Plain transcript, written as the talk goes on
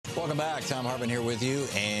Welcome back. Thom Hartmann here with you,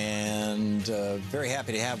 and very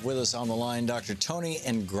happy to have with us on the line Dr. Tony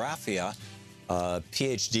Ingraffea,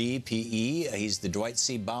 PhD, PE. He's the Dwight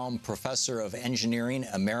C. Baum Professor of Engineering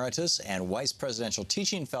Emeritus and Weiss Presidential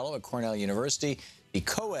Teaching Fellow at Cornell University, the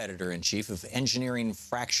co-editor-in-chief of Engineering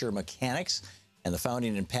Fracture Mechanics, and the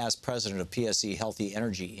founding and past president of PSE Healthy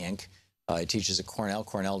Energy, Inc. He teaches at Cornell,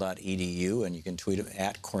 cornell.edu, and you can tweet him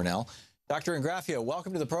at Cornell. Dr. Ingraffea,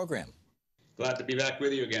 welcome to the program. Glad to be back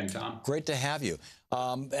with you again, Tom. Great to have you.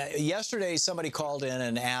 Yesterday, somebody called in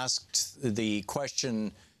and asked the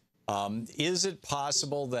question, is it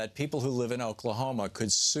possible that people who live in Oklahoma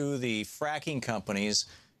could sue the fracking companies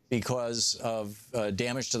because of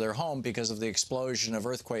damage to their home because of the explosion of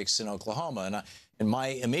earthquakes in Oklahoma? And my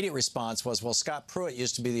immediate response was, well, Scott Pruitt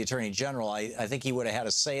used to be the Attorney General. I think he would have had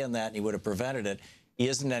a say in that, and he would have prevented it. He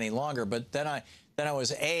isn't any longer. But then I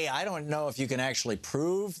was, I don't know if you can actually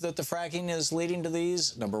prove that the fracking is leading to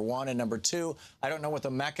these, number one. And number two, I don't know what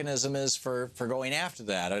the mechanism is for going after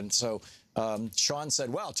that. And so Sean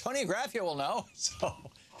said, well, Tony Ingraffea will know. So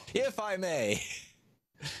if I may,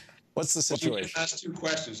 what's the situation? Well, you asked two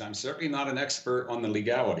questions. I'm certainly not an expert on the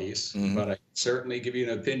legalities, but I can certainly give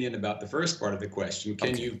you an opinion about the first part of the question.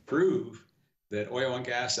 Can you prove that oil and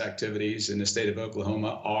gas activities in the state of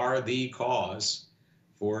Oklahoma are the cause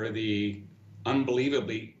for the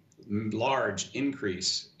unbelievably large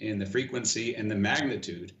increase in the frequency and the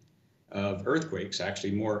magnitude of earthquakes,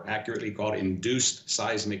 actually more accurately called induced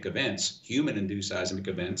seismic events, human-induced seismic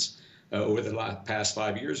events, over the past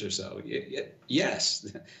 5 years or so?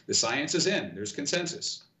 Yes, the science is in. There's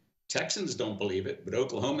consensus. Texans don't believe it, but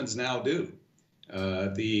Oklahomans now do.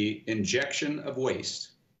 The injection of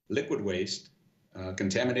waste, liquid waste,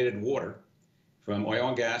 contaminated water, from oil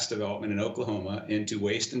and gas development in Oklahoma into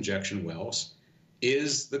waste injection wells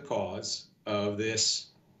is the cause of this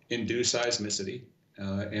induced seismicity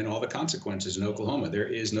and all the consequences in Oklahoma. There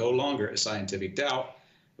is no longer a scientific doubt.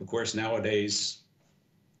 Of course, nowadays,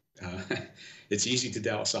 it's easy to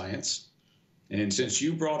doubt science. And since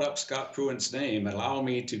you brought up Scott Pruitt's name, allow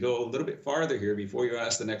me to go a little bit farther here before you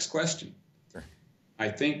ask the next question. Sure. I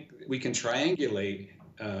think we can triangulate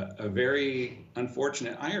a very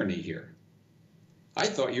unfortunate irony here. I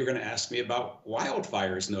thought you were going to ask me about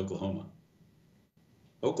wildfires in Oklahoma.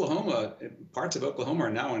 Parts of Oklahoma are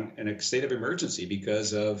now in a state of emergency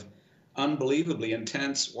because of unbelievably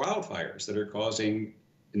intense wildfires that are causing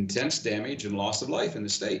intense damage and loss of life in the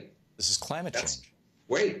state. This is climate change.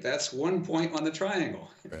 Wait, that's one point on the triangle.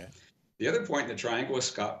 Right. The other point in the triangle is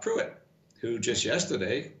Scott Pruitt, who just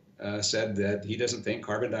yesterday said that he doesn't think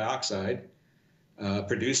carbon dioxide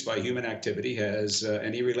produced by human activity has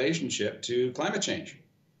any relationship to climate change.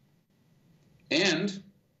 And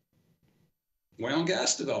oil and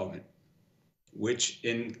gas development, which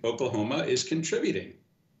in Oklahoma is contributing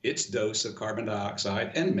its dose of carbon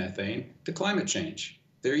dioxide and methane to climate change.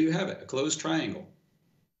 There you have it, a closed triangle.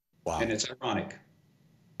 Wow. And it's ironic.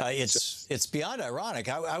 It's beyond ironic.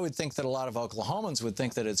 I would think that a lot of Oklahomans would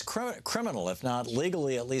think that it's criminal, if not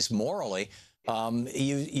legally, at least morally.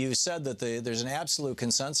 You said that there's an absolute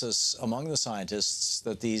consensus among the scientists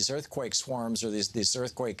that these earthquake swarms or this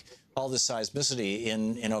earthquake, all this seismicity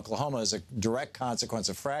in Oklahoma is a direct consequence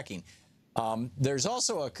of fracking. There's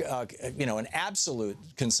also an absolute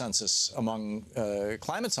consensus among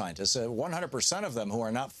climate scientists, 100% of them who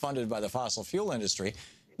are not funded by the fossil fuel industry,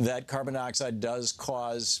 that carbon dioxide does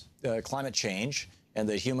cause climate change and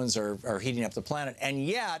that humans are heating up the planet. And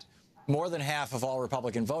yet, more than half of all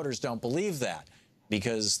Republican voters don't believe that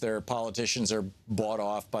because their politicians are bought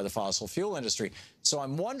off by the fossil fuel industry. So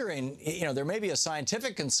I'm wondering, there may be a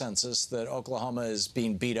scientific consensus that Oklahoma is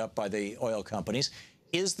being beat up by the oil companies.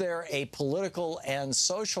 Is there a political and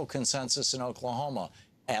social consensus in Oklahoma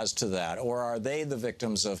as to that? Or are they the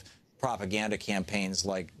victims of propaganda campaigns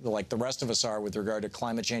like the rest of us are with regard to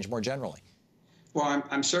climate change more generally? Well,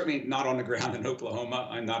 I'm certainly not on the ground in Oklahoma.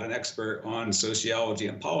 I'm not an expert on sociology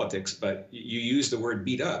and politics, but you use the word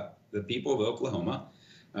beat up. The people of Oklahoma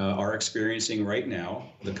are experiencing right now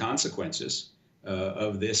the consequences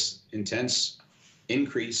of this intense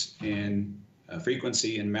increase in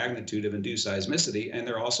frequency and magnitude of induced seismicity, and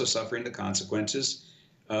they're also suffering the consequences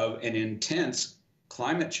of an intense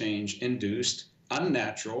climate change-induced,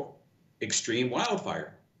 unnatural, extreme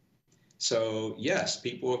wildfire. So yes,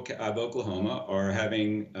 people of Oklahoma are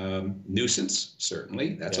having nuisance,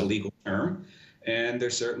 certainly, that's a legal term, and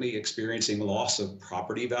they're certainly experiencing loss of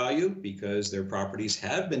property value because their properties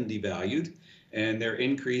have been devalued, and they're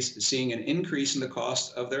seeing an increase in the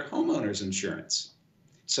cost of their homeowners insurance.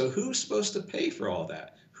 So who's supposed to pay for all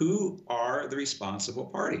that? Who are the responsible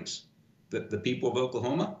parties? The people of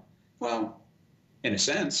Oklahoma? Well, in a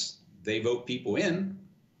sense, they vote people in,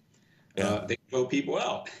 they vote people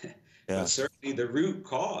out. But certainly the root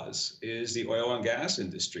cause is the oil and gas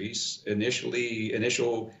industry's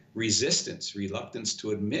initial resistance, reluctance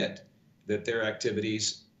to admit that their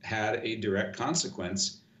activities had a direct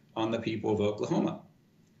consequence on the people of Oklahoma.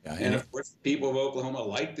 And of course, the people of Oklahoma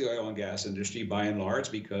like the oil and gas industry by and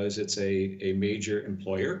large because it's a major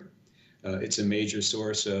employer. It's a major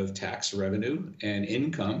source of tax revenue and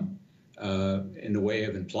income in the way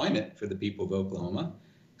of employment for the people of Oklahoma.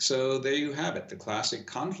 So there you have it, the classic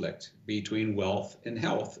conflict between wealth and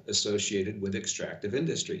health associated with extractive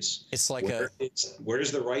industries. It's like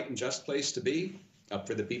where's the right and just place to be? Up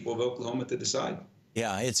for the people of Oklahoma to decide.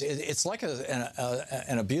 Yeah, it's like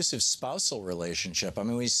an abusive spousal relationship. I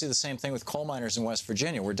mean, we see the same thing with coal miners in West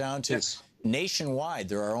Virginia. We're down to nationwide,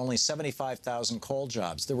 there are only 75,000 coal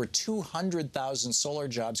jobs. There were 200,000 solar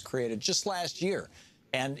jobs created just last year.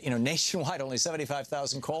 And, you know, nationwide, only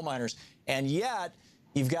 75,000 coal miners. And yet,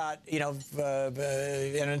 you've got, you know,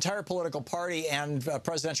 an entire political party and a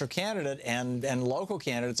presidential candidate and local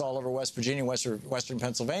candidates all over West Virginia, Western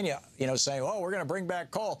Pennsylvania, you know, saying, oh, we're going to bring back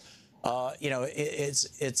coal. You know,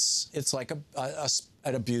 it's like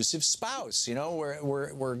an abusive spouse. You know,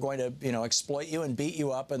 we're going to, you know, exploit you and beat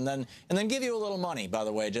you up and then give you a little money, by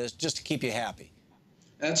the way, just to keep you happy.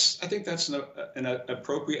 I think that's an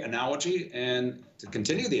appropriate analogy. And to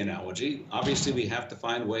continue the analogy, obviously we have to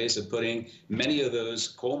find ways of putting many of those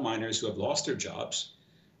coal miners who have lost their jobs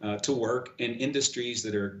to work in industries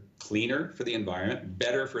that are cleaner for the environment,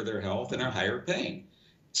 better for their health, and are higher paying.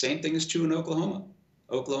 Same thing is true in Oklahoma.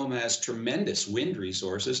 Oklahoma has tremendous wind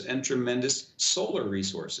resources and tremendous solar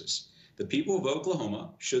resources. The people of Oklahoma,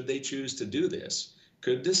 should they choose to do this,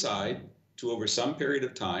 could decide to, over some period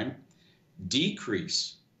of time,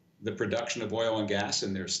 decrease the production of oil and gas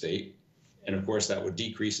in their state. And of course, that would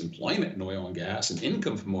decrease employment in oil and gas and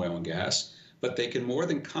income from oil and gas. But they can more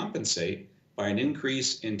than compensate by an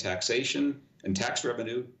increase in taxation and tax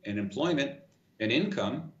revenue and employment and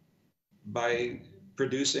income by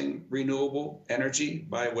producing renewable energy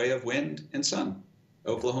by way of wind and sun.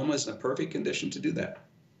 Oklahoma is in a perfect condition to do that.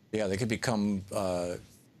 Yeah, they could become,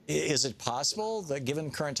 is it possible that given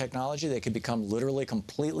current technology, they could become literally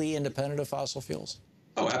completely independent of fossil fuels?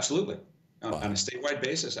 Oh, absolutely. Wow. On a statewide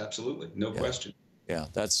basis, absolutely. No question. Yeah,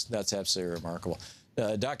 that's absolutely remarkable.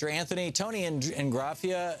 Dr. Tony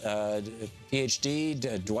Ingraffea,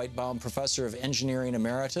 PhD, Dwight Baum Professor of Engineering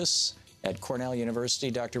Emeritus at Cornell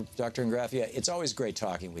University. Dr. Ingraffea, it's always great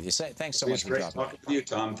talking with you. Thanks so much for dropping by. It's great talking with you,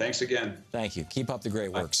 Tom. Thanks again. Thank you. Keep up the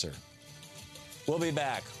great work, sir. We'll be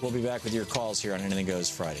back. We'll be back with your calls here on Anything Goes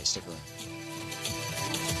Friday. Stick around.